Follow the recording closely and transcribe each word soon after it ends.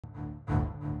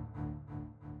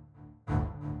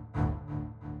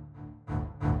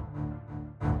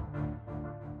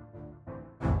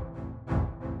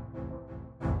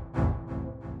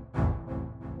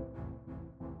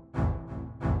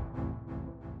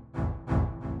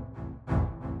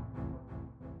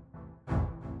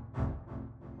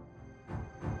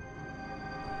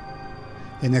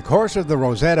In the course of the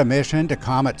Rosetta mission to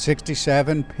Comet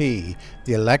 67P,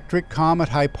 the electric comet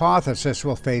hypothesis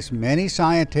will face many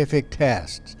scientific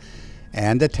tests,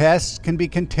 and the tests can be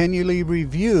continually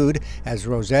reviewed as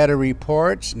Rosetta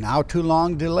reports, now too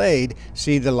long delayed,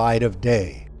 see the light of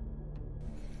day.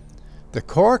 The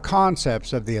core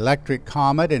concepts of the electric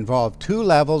comet involve two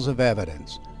levels of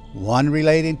evidence, one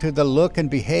relating to the look and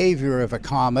behavior of a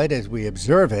comet as we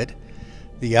observe it,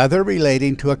 the other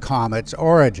relating to a comet's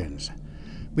origins.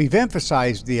 We've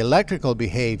emphasized the electrical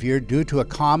behavior due to a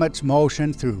comet's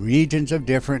motion through regions of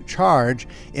different charge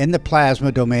in the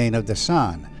plasma domain of the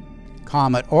Sun.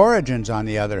 Comet origins, on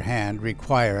the other hand,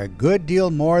 require a good deal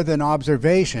more than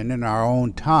observation in our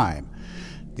own time.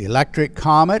 The electric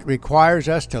comet requires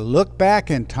us to look back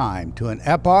in time to an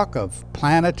epoch of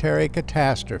planetary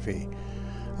catastrophe.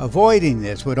 Avoiding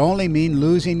this would only mean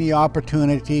losing the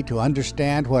opportunity to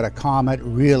understand what a comet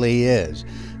really is.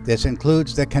 This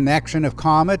includes the connection of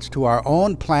comets to our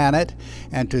own planet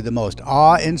and to the most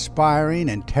awe-inspiring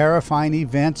and terrifying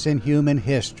events in human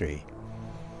history.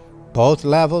 Both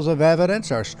levels of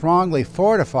evidence are strongly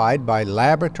fortified by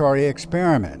laboratory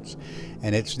experiments,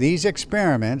 and it's these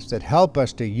experiments that help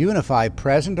us to unify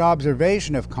present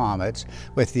observation of comets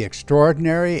with the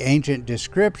extraordinary ancient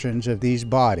descriptions of these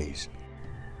bodies.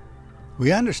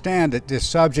 We understand that this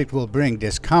subject will bring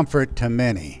discomfort to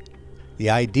many. The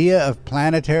idea of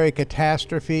planetary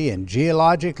catastrophe in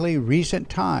geologically recent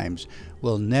times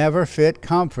will never fit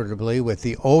comfortably with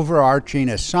the overarching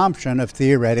assumption of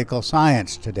theoretical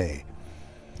science today.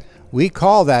 We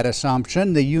call that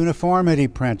assumption the uniformity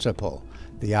principle,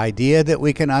 the idea that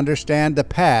we can understand the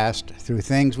past through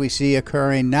things we see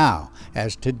occurring now,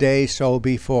 as today so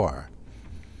before.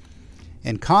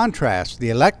 In contrast,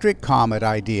 the electric comet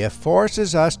idea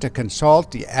forces us to consult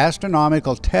the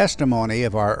astronomical testimony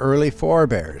of our early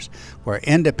forebears, where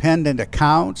independent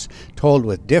accounts, told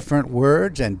with different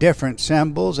words and different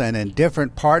symbols and in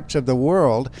different parts of the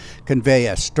world, convey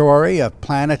a story of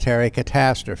planetary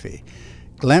catastrophe.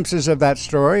 Glimpses of that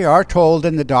story are told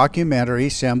in the documentary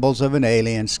Symbols of an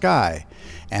Alien Sky,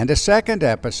 and a second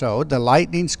episode, The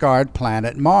Lightning-Scarred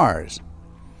Planet Mars.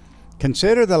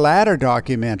 Consider the latter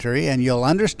documentary and you'll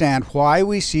understand why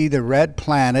we see the red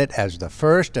planet as the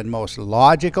first and most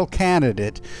logical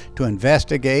candidate to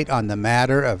investigate on the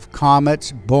matter of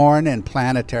comets born in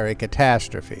planetary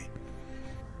catastrophe.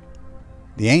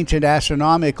 The ancient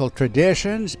astronomical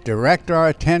traditions direct our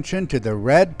attention to the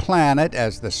red planet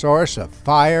as the source of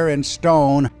fire and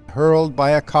stone hurled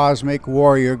by a cosmic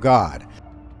warrior god.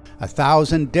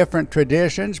 1,000 different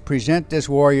traditions present this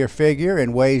warrior figure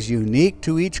in ways unique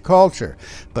to each culture,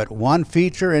 but one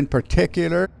feature in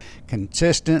particular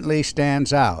consistently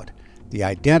stands out: the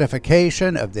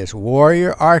identification of this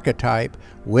warrior archetype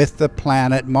with the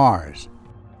planet Mars.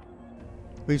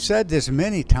 We've said this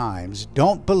many times,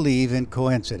 don't believe in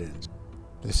coincidence.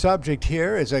 The subject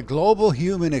here is a global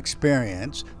human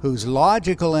experience whose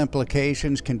logical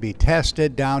implications can be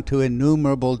tested down to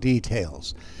innumerable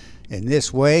details. In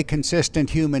this way,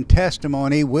 consistent human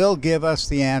testimony will give us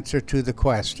the answer to the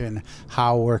question,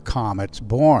 how were comets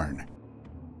born?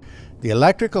 The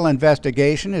electrical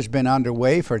investigation has been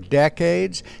underway for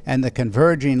decades, and the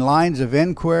converging lines of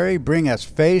inquiry bring us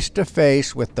face to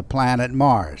face with the planet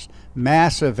Mars.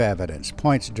 Massive evidence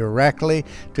points directly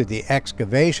to the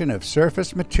excavation of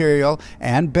surface material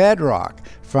and bedrock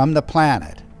from the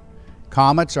planet.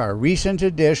 Comets are recent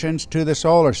additions to the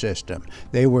solar system.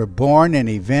 They were born in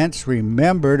events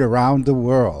remembered around the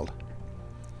world.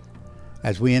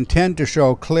 As we intend to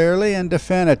show clearly and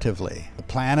definitively, the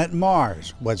planet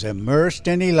Mars was immersed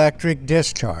in electric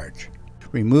discharge,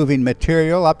 removing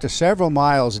material up to several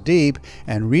miles deep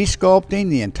and resculpting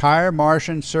the entire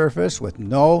Martian surface with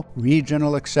no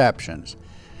regional exceptions.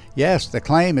 Yes, the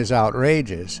claim is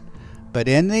outrageous, but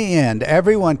in the end,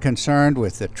 everyone concerned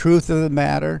with the truth of the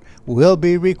matter will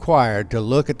be required to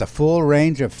look at the full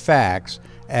range of facts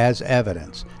as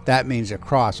evidence. That means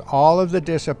across all of the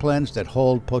disciplines that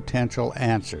hold potential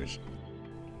answers.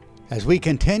 As we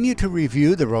continue to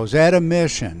review the Rosetta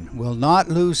mission, we'll not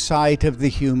lose sight of the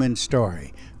human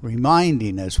story,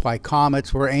 reminding us why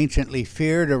comets were anciently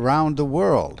feared around the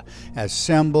world as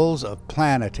symbols of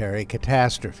planetary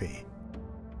catastrophe.